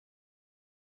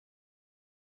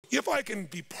if I can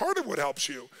be part of what helps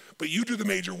you, but you do the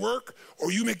major work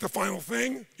or you make the final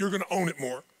thing, you're going to own it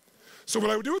more. So what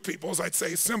I would do with people is I'd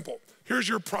say, simple, here's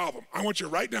your problem. I want you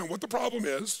to write down what the problem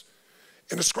is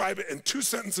and describe it in 2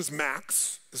 sentences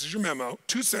max. This is your memo.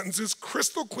 2 sentences,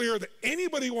 crystal clear that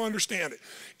anybody will understand it.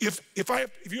 If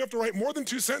you have to write more than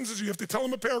 2 sentences, you have to tell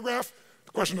them a paragraph,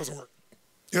 the question doesn't work.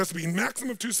 It has to be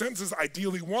maximum of 2 sentences,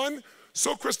 ideally 1,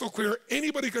 so crystal clear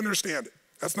anybody can understand it.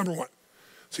 That's number 1.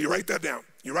 So you write that down.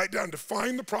 You write down,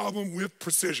 define the problem with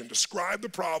precision. Describe the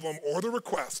problem or the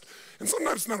request. And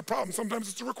sometimes it's not a problem, sometimes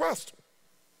it's a request.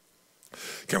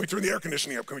 Can we turn the air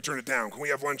conditioning up? Can we turn it down? Can we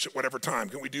have lunch at whatever time?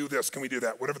 Can we do this? Can we do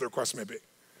that? Whatever the request may be.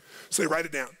 So they write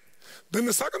it down. Then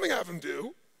the second thing I have them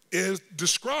do is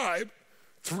describe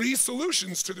 3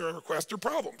 solutions to their request or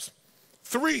problems.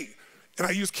 3, and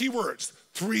I use keywords,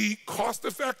 3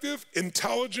 cost-effective,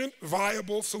 intelligent,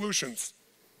 viable solutions.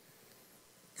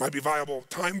 Might be viable,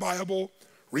 time viable,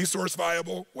 resource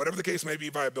viable, whatever the case may be,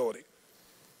 viability.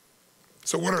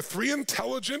 So what are 3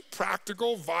 intelligent,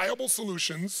 practical, viable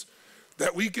solutions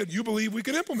that you believe we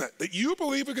can implement,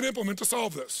 to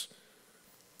solve this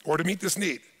or to meet this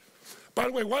need? By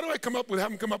the way, why do I have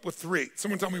them come up with 3?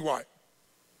 Someone tell me why.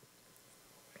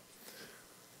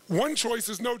 1 choice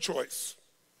is no choice.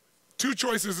 2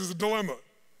 choices is a dilemma.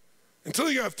 Until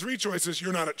you have 3 choices,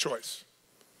 you're not at choice.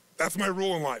 That's my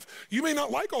rule in life. You may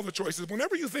not like all the choices.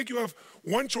 Whenever you think you have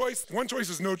 1 choice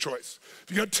is no choice.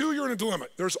 If you got 2, you're in a dilemma.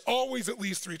 There's always at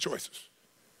least 3 choices.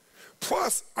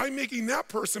 Plus, I'm making that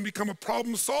person become a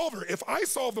problem solver. If I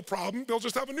solve the problem, they'll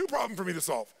just have a new problem for me to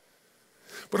solve.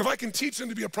 But if I can teach them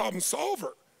to be a problem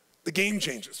solver, the game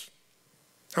changes.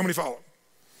 How many follow?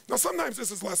 Now, sometimes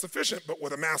this is less efficient, but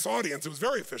with a mass audience, it was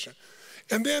very efficient.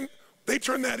 And then they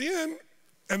turn that in,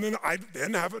 and then I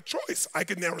have a choice. I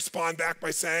could now respond back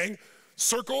by saying,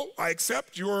 circle, I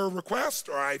accept your request,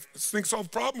 or I think solve the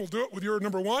problem, we'll do it with your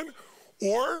number 1.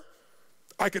 Or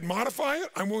I could modify it,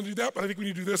 I'm willing to do that, but I think we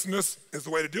need to do this and this is the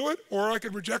way to do it. Or I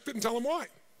could reject it and tell them why.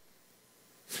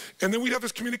 And then we'd have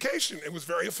this communication. It was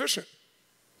very efficient.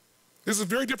 This is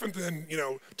very different than,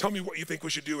 tell me what you think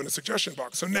we should do in a suggestion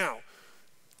box. So now,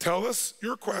 tell us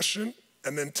your question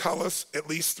and then tell us at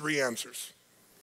least 3 answers.